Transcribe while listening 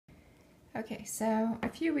Okay, so a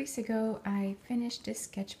few weeks ago I finished this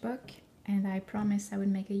sketchbook and I promised I would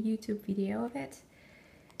make a YouTube video of it.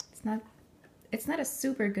 It's not a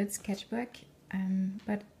super good sketchbook,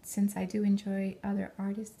 but since I do enjoy other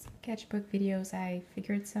artists' sketchbook videos, I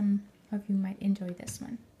figured some of you might enjoy this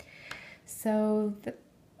one. So the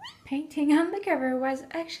painting on the cover was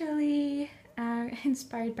actually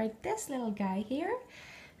inspired by this little guy here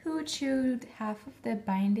who chewed half of the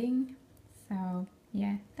binding. So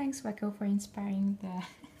yeah, thanks Wacko for inspiring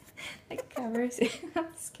the covers of the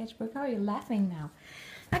sketchbook. How are you laughing now?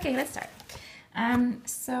 Okay, let's start.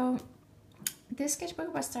 So this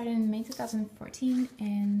sketchbook was started in May 2014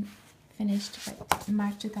 and finished by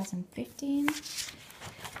March 2015.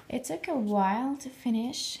 It took a while to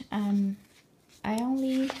finish. I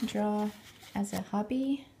only draw as a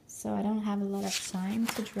hobby, so I don't have a lot of time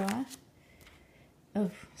to draw. Oh,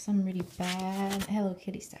 some really bad Hello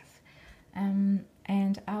Kitty stuff.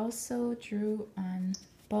 And I also drew on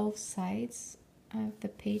both sides of the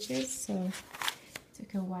pages, so it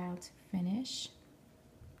took a while to finish.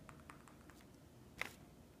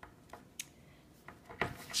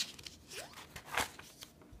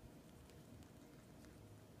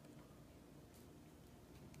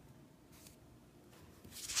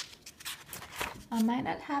 I might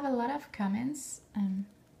not have a lot of comments.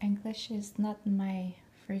 English is not my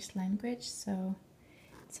first language, so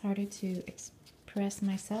it's harder to express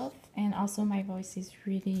myself, and also my voice is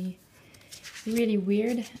really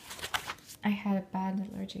weird. I had a bad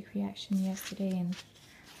allergic reaction yesterday and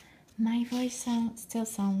my voice still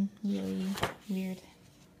sounds really weird.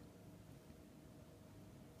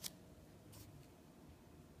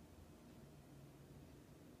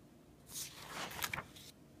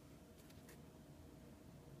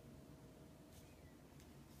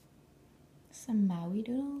 Some Maui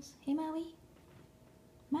doodles. Hey Maui.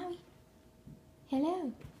 Maui.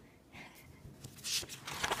 Hello.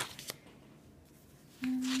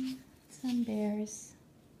 Some bears.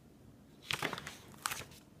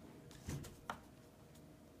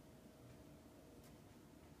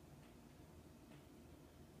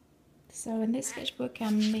 So in this sketchbook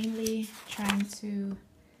I'm mainly trying to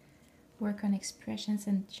work on expressions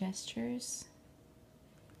and gestures.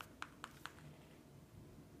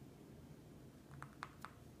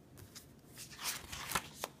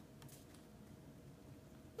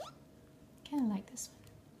 Kind of like this one.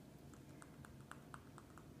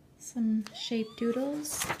 Some shape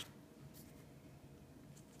doodles.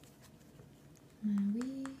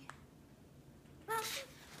 Maui.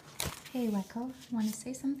 Hey Wacko, want to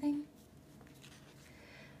say something?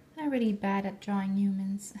 I'm really bad at drawing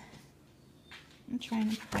humans. I'm trying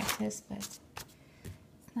to practice, but it's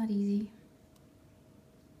not easy.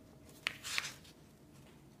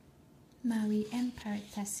 Maui and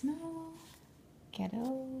Paratissimo.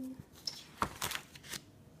 Ghetto.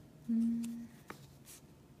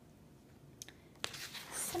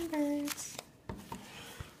 Some birds.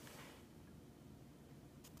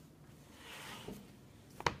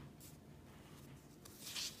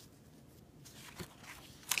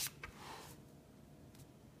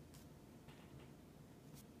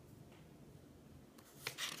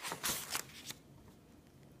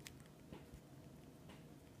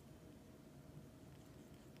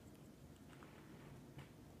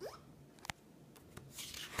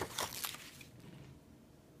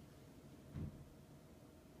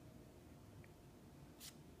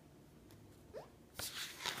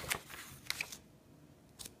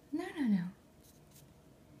 No.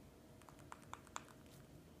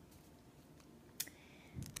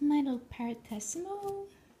 My little Paratissimo.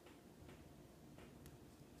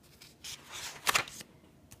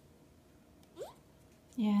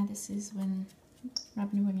 Yeah, this is when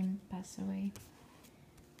Robin Williams passed away.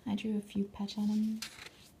 I drew a few patch on him.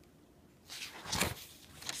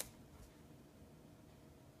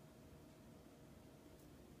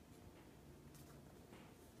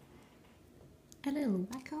 A little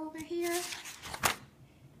Wacko over here.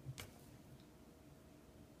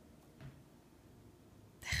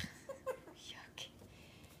 Yuck.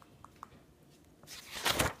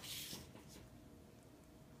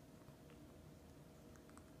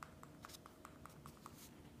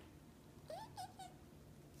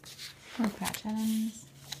 More patch items.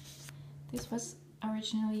 This was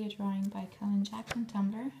originally a drawing by Colin Jack on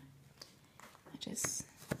Tumblr. I just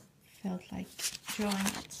felt like drawing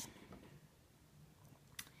it.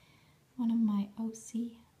 One of my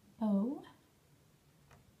OCO.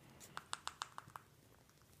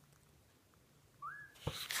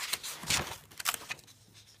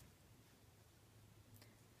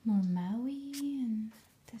 More Maui and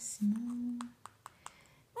Tessimo.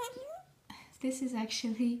 This is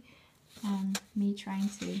actually Me trying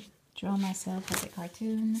to draw myself as a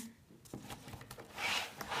cartoon.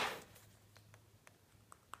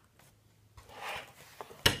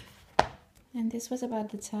 And this was about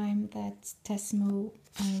the time that Tessimo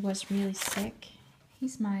was really sick.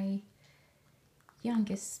 He's my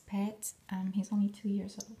youngest pet. He's only 2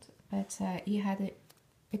 years old, but he had a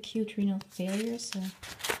acute renal failure, so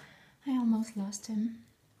I almost lost him.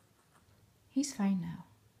 He's fine now.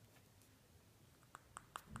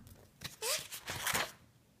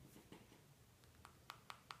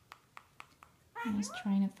 I was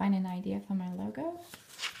trying to find an idea for my logo,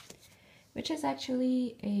 which is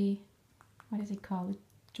actually a, what is it called?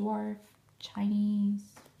 Dwarf Chinese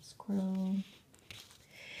squirrel.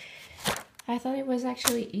 I thought it was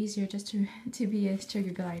actually easier just to be a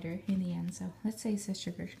sugar glider in the end, so let's say it's a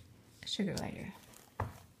sugar glider.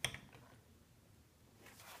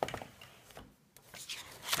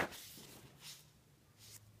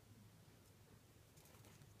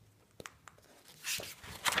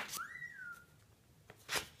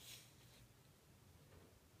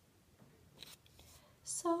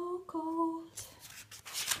 So cold.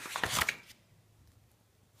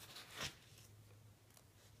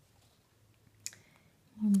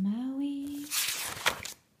 More Maui.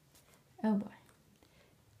 Oh boy.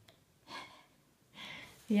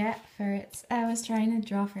 Yeah, ferrets. I was trying to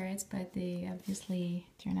draw ferrets, but they obviously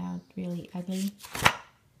turn out really ugly.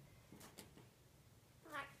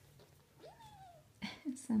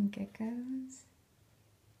 Some geckos.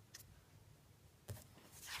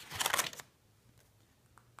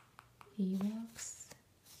 Ewoks.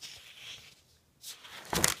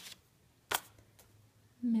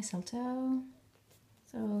 Mistletoe.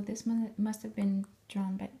 So this must have been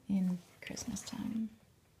drawn back in Christmas time.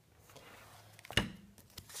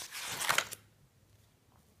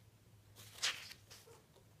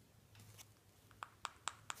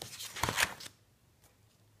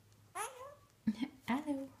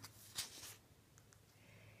 Hello.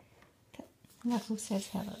 Look who says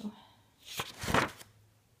hello.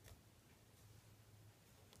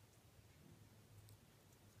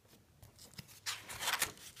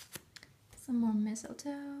 Some more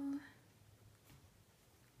mistletoe.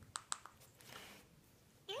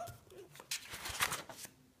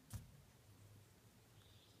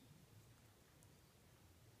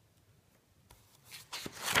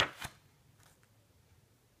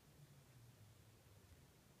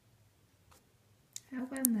 I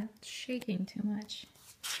hope I'm not shaking too much.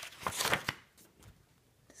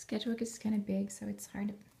 The sketchbook is kind of big, so it's hard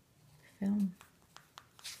to film.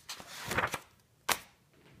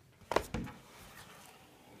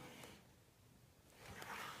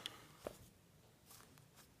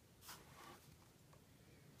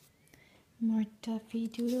 More Duffy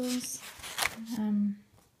Doodles.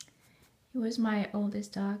 He was my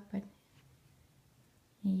oldest dog, but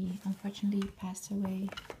he unfortunately passed away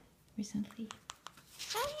recently.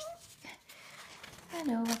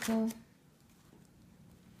 Hello, Wacko.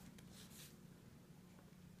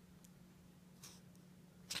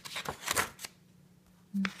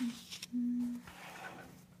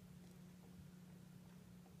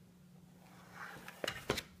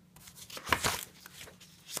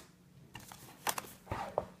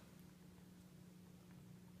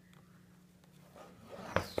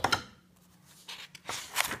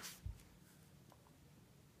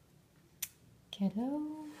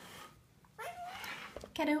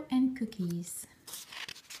 Kiddo and cookies.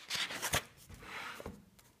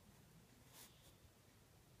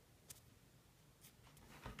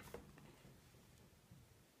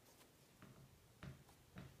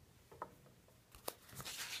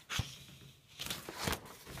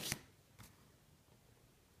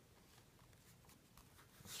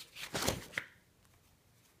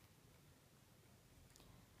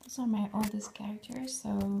 Those are my oldest characters,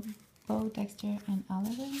 so Bo, Dexter, and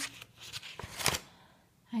Oliver.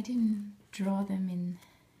 I didn't draw them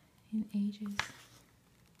in ages.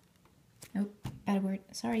 Nope, bad word.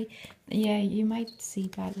 Sorry. Yeah, you might see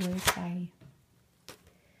bad words. I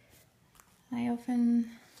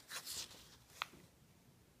often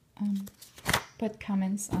put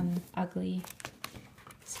comments on ugly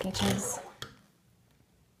sketches.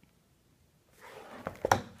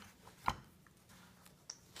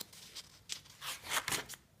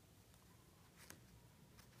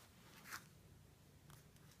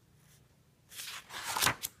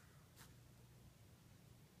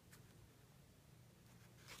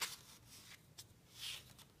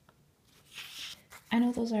 I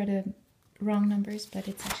know those are the wrong numbers, but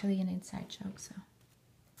it's actually an inside joke, so.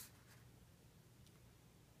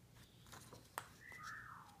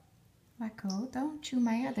 Wacko, don't chew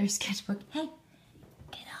my other sketchbook. Hey,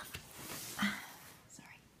 get off.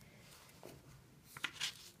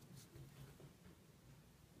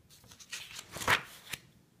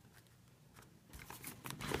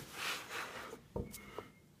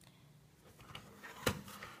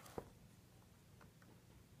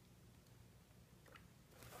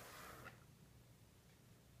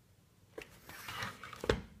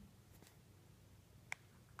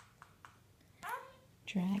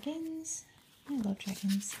 dragons. I love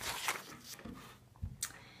dragons.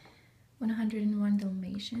 101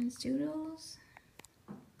 Dalmatians doodles.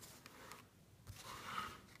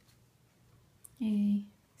 A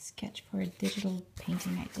sketch for a digital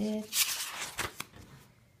painting I did.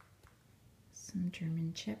 Some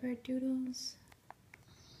German Shepherd doodles.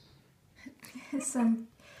 Some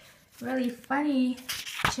really funny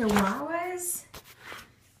chihuahuas.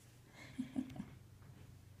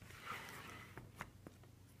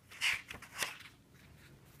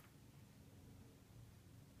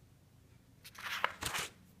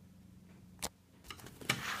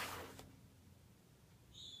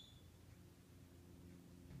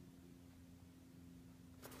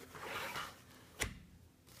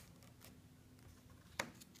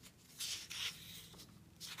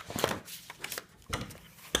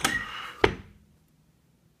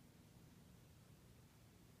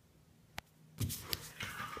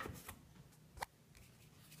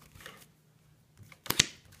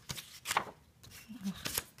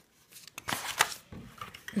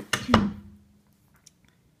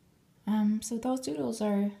 So those doodles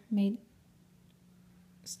are made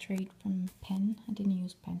straight from pen. I didn't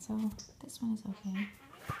use pencil. This one is okay.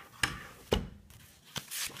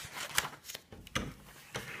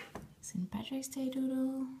 St. Patrick's Day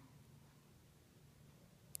doodle.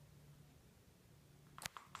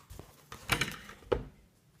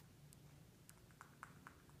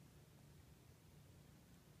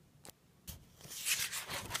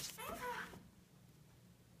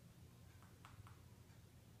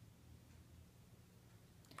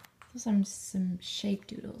 Those are some shape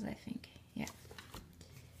doodles, I think. Yeah,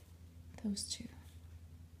 those two.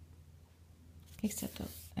 Except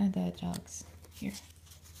the dogs here.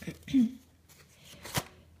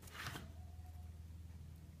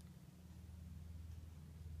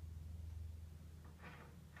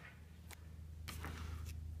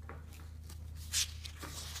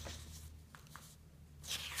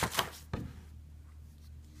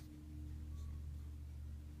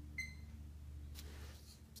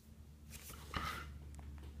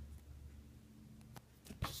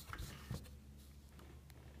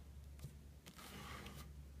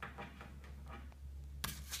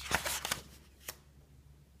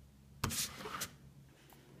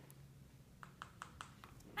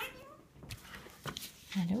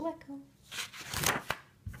 Hello, Echo.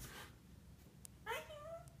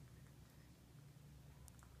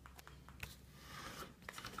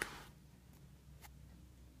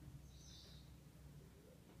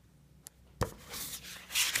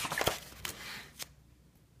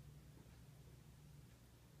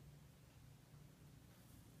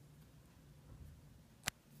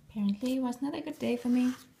 Apparently, it was not a good day for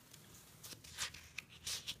me.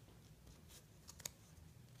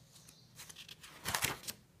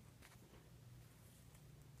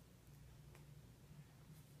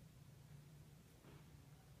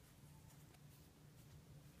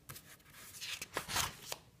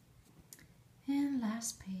 And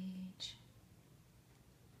last page.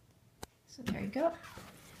 So there you go.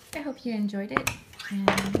 I hope you enjoyed it and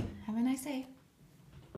have a nice day.